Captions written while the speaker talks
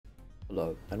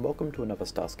Hello, and welcome to another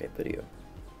Starscape video.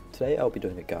 Today I'll be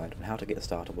doing a guide on how to get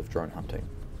started with drone hunting.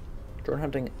 Drone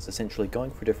hunting is essentially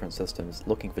going through different systems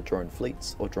looking for drone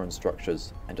fleets or drone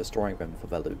structures and destroying them for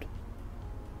their loot.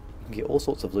 You can get all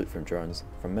sorts of loot from drones,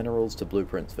 from minerals to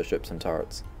blueprints for ships and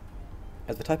turrets.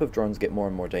 As the type of drones get more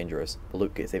and more dangerous, the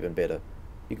loot gets even better.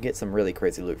 You can get some really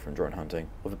crazy loot from drone hunting,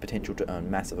 with the potential to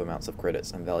earn massive amounts of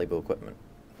credits and valuable equipment.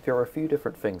 There are a few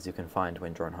different things you can find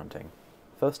when drone hunting.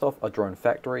 First off are drone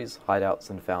factories,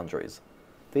 hideouts, and foundries.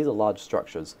 These are large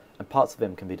structures, and parts of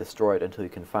them can be destroyed until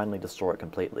you can finally destroy it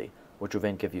completely, which will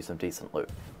then give you some decent loot,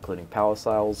 including power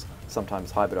cells, sometimes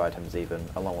hybrid items even,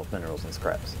 along with minerals and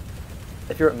scraps.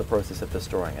 If you're in the process of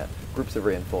destroying it, groups of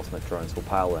reinforcement drones will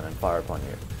pile in and fire upon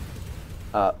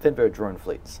you. Then there are drone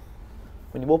fleets.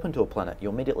 When you warp into a planet,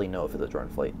 you'll immediately know if it's a drone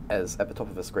fleet, as at the top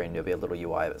of the screen there'll be a little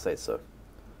UI that says so.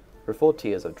 There are 4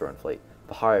 tiers of drone fleet,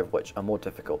 the higher of which are more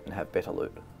difficult and have better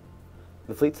loot.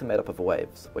 The fleets are made up of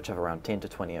waves, which have around 10 to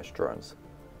 20-ish drones.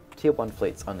 Tier 1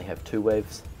 fleets only have 2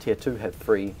 waves, Tier 2 have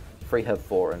 3, 3 have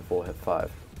 4, and 4 have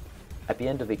 5. At the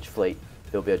end of each fleet,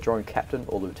 there will be a drone captain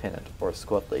or lieutenant, or a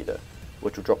squad leader,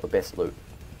 which will drop the best loot.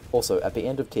 Also, at the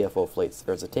end of Tier 4 fleets,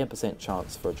 there is a 10%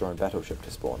 chance for a drone battleship to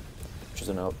spawn, which is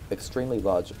an extremely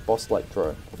large, boss-like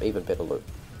drone with even better loot.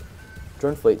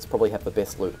 Drone fleets probably have the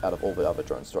best loot out of all the other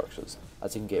drone structures,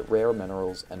 as you can get rarer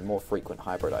minerals and more frequent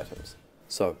hybrid items.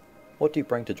 So, what do you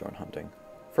bring to drone hunting?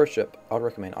 For a ship, I would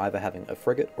recommend either having a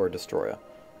frigate or a destroyer.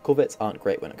 Corvettes aren't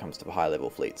great when it comes to the high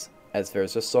level fleets, as there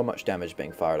is just so much damage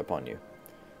being fired upon you.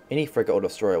 Any frigate or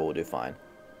destroyer will do fine,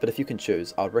 but if you can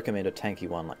choose, I would recommend a tanky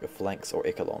one like the Flanks or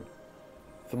Echelon.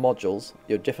 For modules,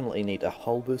 you'll definitely need a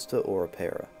hull booster or a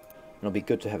repairer, and it'll be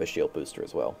good to have a shield booster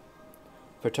as well.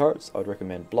 For turrets, I would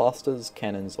recommend blasters,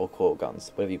 cannons, or coil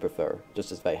guns, whatever you prefer,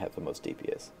 just as they have the most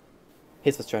DPS.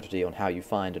 Here's the strategy on how you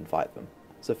find and fight them.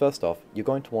 So first off, you're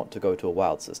going to want to go to a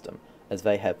wild system, as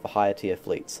they have the higher tier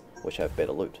fleets, which have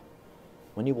better loot.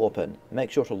 When you warp in, make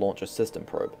sure to launch a system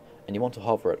probe, and you want to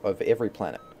hover it over every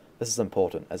planet. This is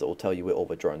important, as it will tell you where all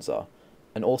the drones are.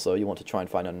 And also, you want to try and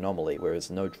find an anomaly where there's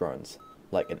no drones,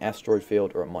 like an asteroid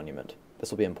field or a monument.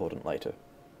 This will be important later.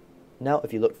 Now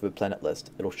if you look through the planet list,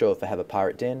 it'll show if they have a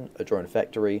pirate den, a drone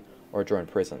factory, or a drone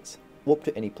presence. Warp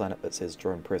to any planet that says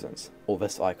drone presence, or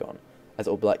this icon, as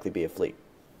it will likely be a fleet.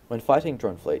 When fighting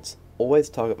drone fleets, always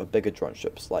target the bigger drone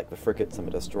ships like the frigates and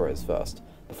the destroyers first,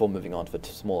 before moving on to the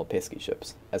smaller pesky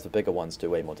ships, as the bigger ones do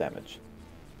way more damage.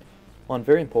 One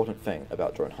very important thing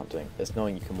about drone hunting is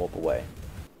knowing you can warp away.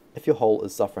 If your hull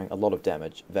is suffering a lot of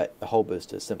damage that a hull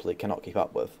booster simply cannot keep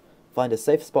up with, find a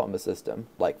safe spot in the system,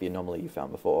 like the anomaly you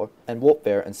found before, and warp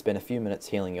there and spend a few minutes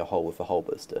healing your hull with a hull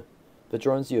booster. The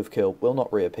drones you have killed will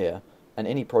not reappear, and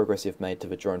any progress you've made to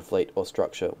the drone fleet or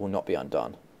structure will not be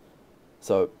undone.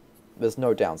 So, there's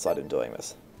no downside in doing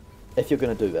this. If you're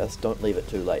going to do this, don't leave it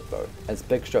too late though, as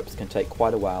big ships can take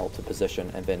quite a while to position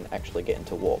and then actually get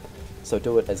into warp, so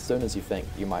do it as soon as you think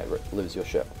you might lose your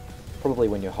ship, probably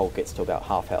when your hull gets to about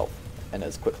half health and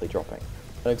is quickly dropping.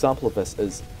 An example of this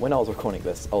is, when I was recording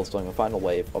this, I was doing a final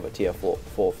wave of a tier 4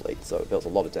 fleet, so there was a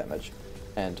lot of damage,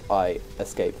 and I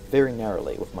escaped very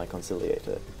narrowly with my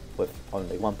conciliator, with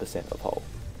only 1% of hull.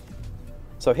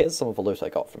 So here's some of the loot I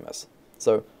got from this.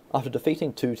 So, after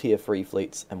defeating 2 tier 3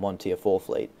 fleets and 1 tier 4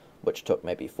 fleet, which took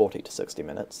maybe 40 to 60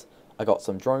 minutes, I got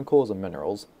some drone cores and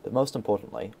minerals, but most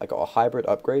importantly, I got a hybrid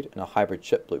upgrade and a hybrid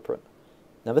ship blueprint.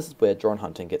 Now this is where drone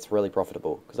hunting gets really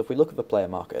profitable, because if we look at the player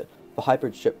market, the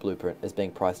hybrid ship blueprint is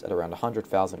being priced at around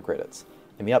 100,000 credits,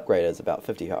 and the upgrade is about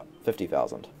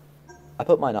 50,000. I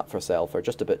put mine up for sale for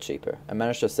just a bit cheaper, and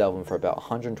managed to sell them for about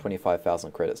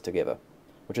 125,000 credits together,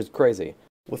 which is crazy.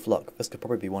 With luck, this could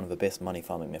probably be one of the best money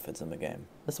farming methods in the game.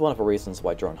 This is one of the reasons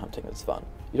why drone hunting is fun.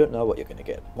 You don't know what you're going to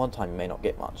get. One time you may not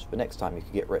get much, but next time you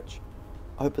could get rich.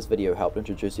 I hope this video helped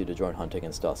introduce you to drone hunting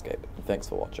in Starscape, and thanks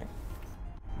for watching.